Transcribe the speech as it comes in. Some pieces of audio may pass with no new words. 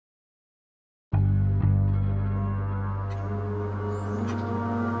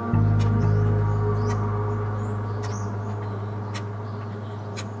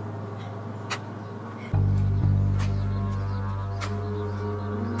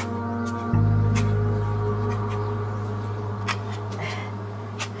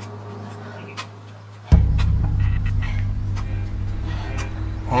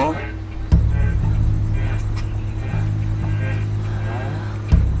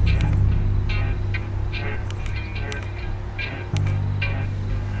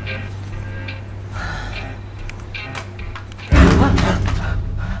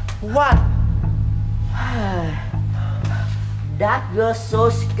You're so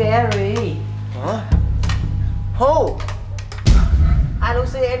scary. Huh? Who? I don't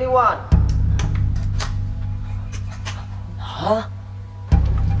see anyone. Hả?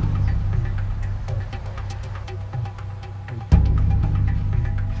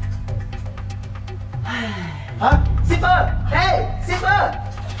 Hả? Shipper! Hey! Shipper!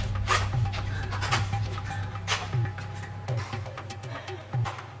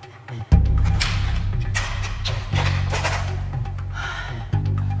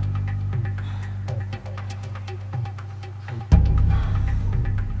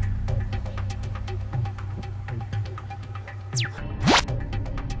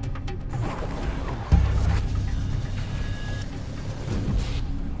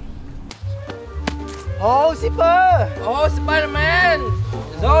 Oh, Shipper! Oh, Spider-Man!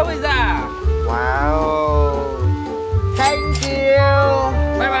 It's always there! Wow! Thank you!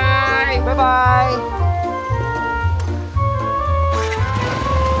 Bye-bye! Bye-bye!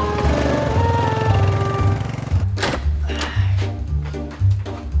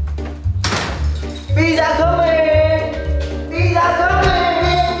 Pizza coming! Pizza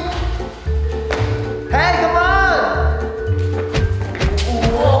coming! Hey, come on!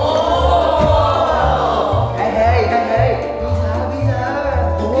 Whoa! Hey, hey, hey, hey! Pizza, pizza!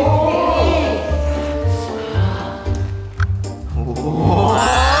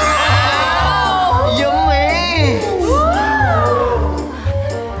 Wow! Yummy!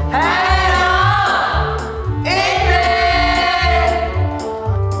 Hey, eat it!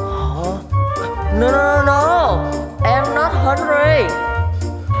 No, no, no, no. I'm not hungry.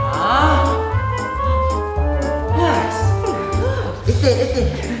 Huh? Yes. Eat it, eat it.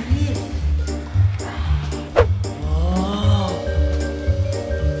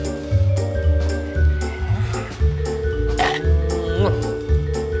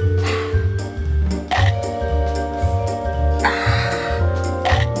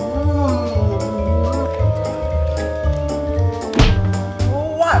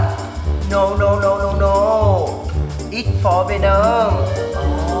 What? No, no, no, no, no. Eat for Venom.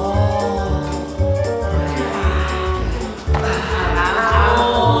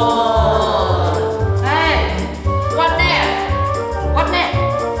 Hey! What next? What next?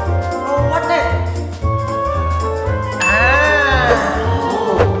 Oh, what next?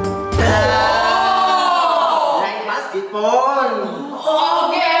 Like basketball.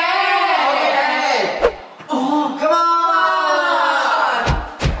 Okay! Okay. Come on.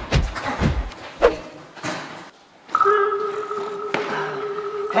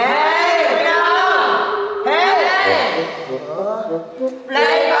 Hey, Venom. Hey.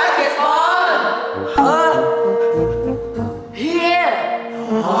 Play basketball. Huh? Here.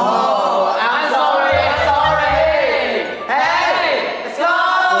 Oh, I'm sorry, I'm sorry. Hey, let's go.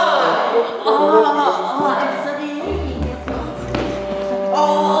 Oh, I'm sorry.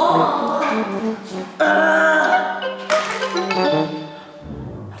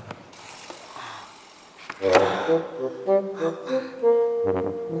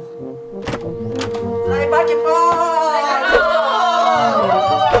 Play basketball.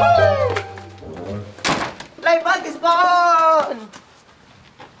 Play basketball.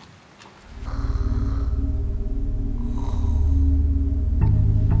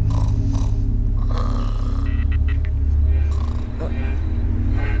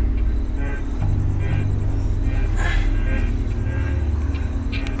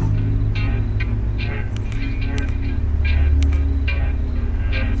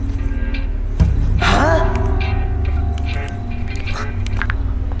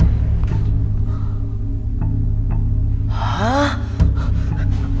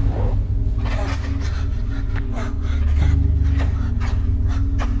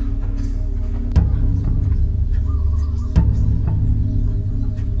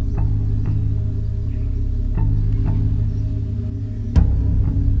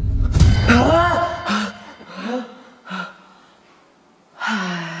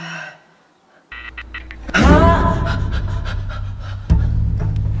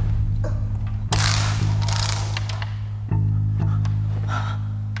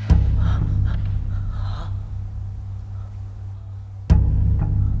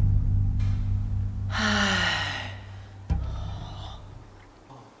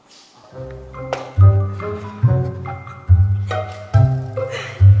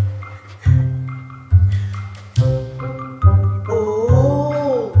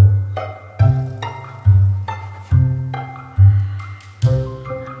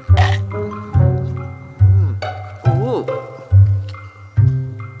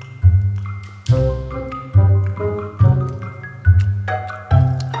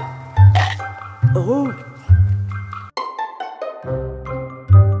 Oh.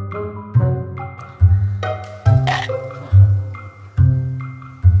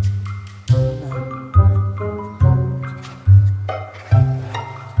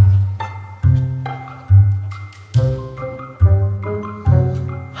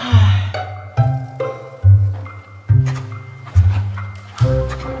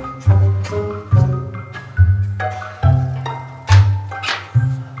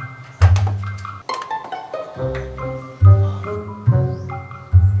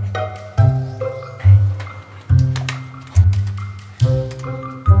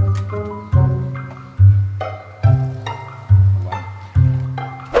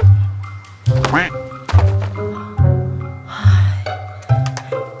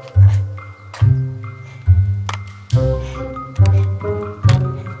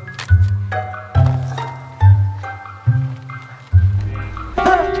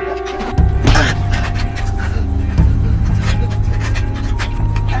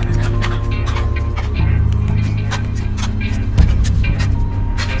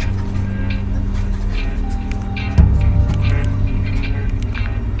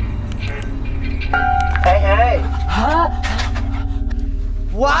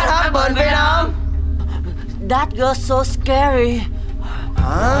 happened, Venom? That girl's so scary.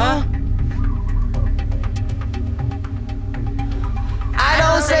 Huh? I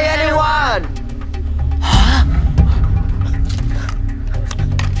don't see anyone.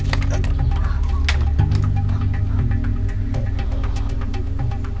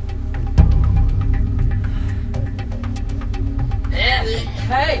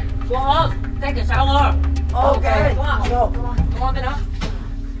 Hey, go home. Take a shower. Okay. Come on. Go. Come on, Venom.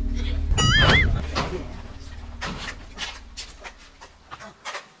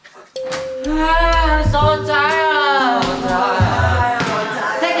 I'm so tired.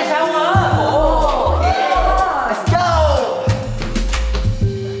 Take a shower. Let's go.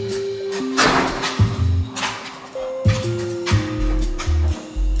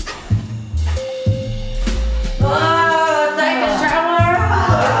 Take a shower.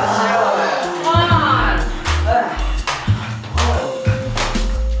 Come on.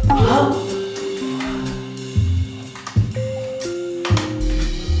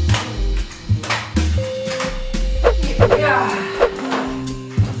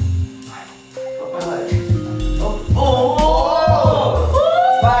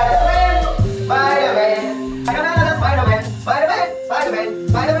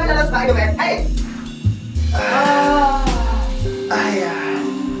 Spider-Man, hey!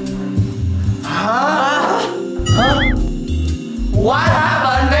 Huh? What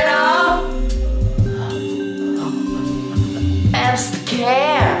happened, Venom? I'm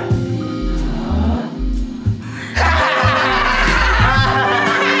scared.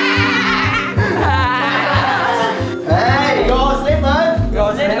 Hey, go sleep, man. Go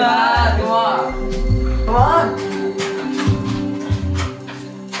sleep, come on. Come on.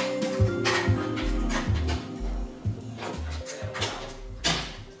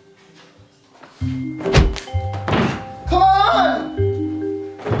 Come on!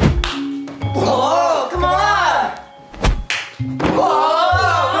 Whoa, come on! Whoa,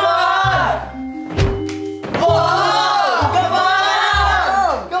 come on! Whoa, come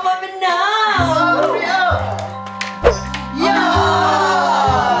on! Come on, Venom. Hurry up! Yeah!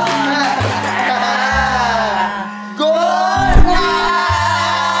 Good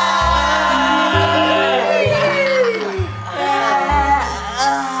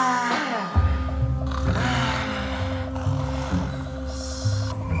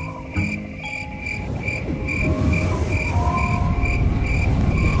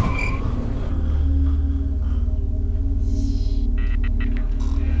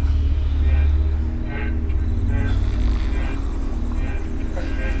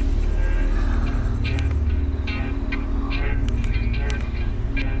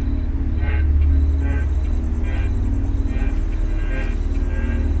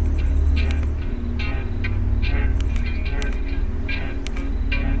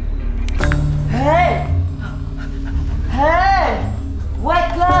Hey! Hey!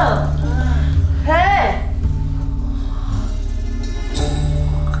 Wake up! Hey!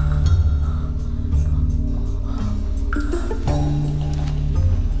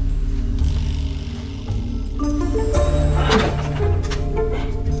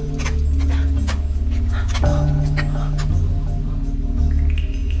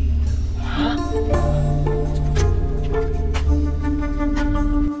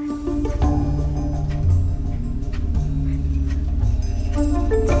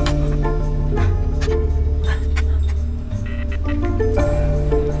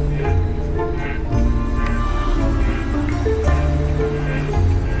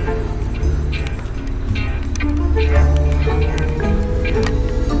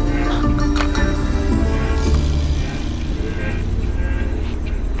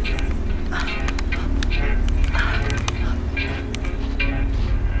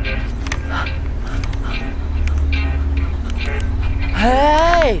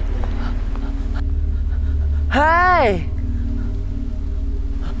 Hey! Hey!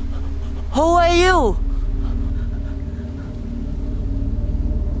 Who are you?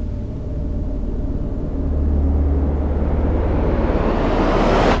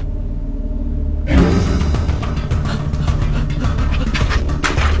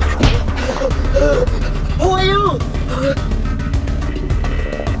 Who are you?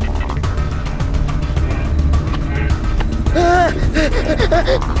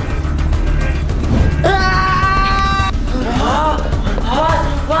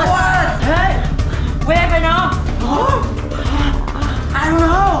 What? Hey! Where Venom? I don't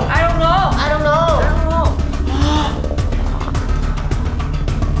know. I don't know. I don't know. I don't know.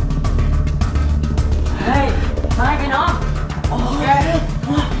 Hey! Hi Venom. Okay.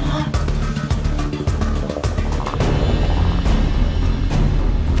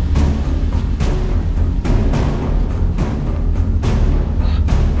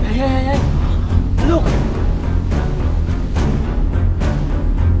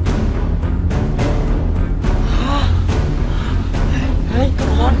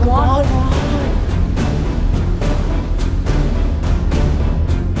 on.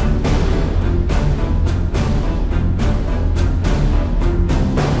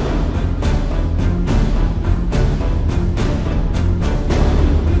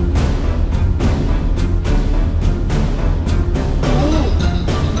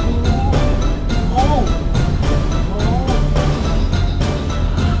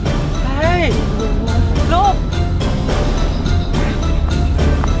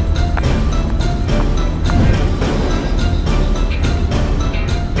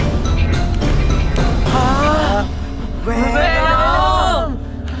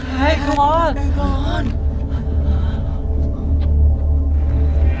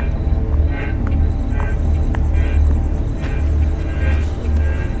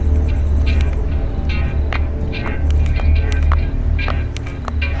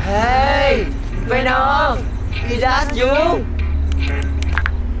 Is that you?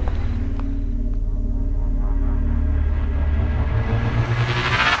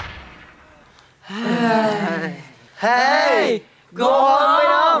 Hey, go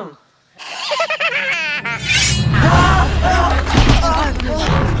on,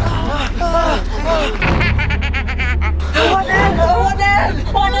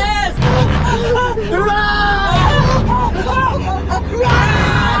 Venom. What is?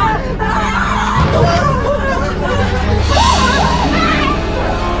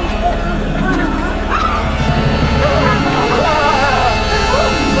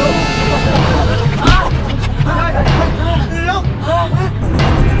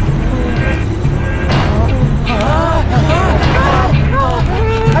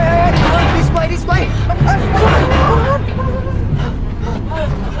 This way. Come on.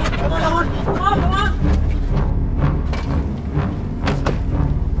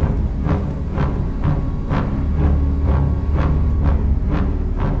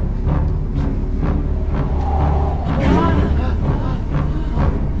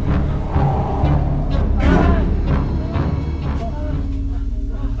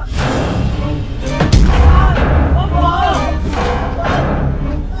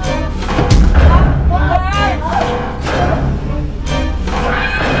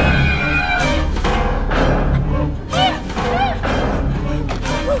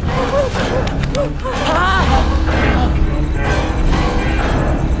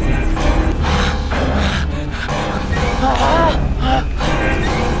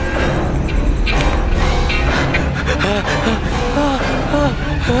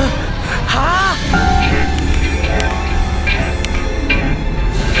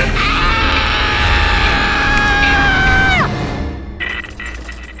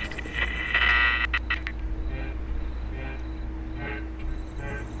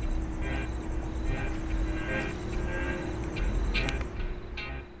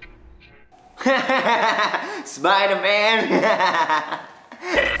 Spider-Man.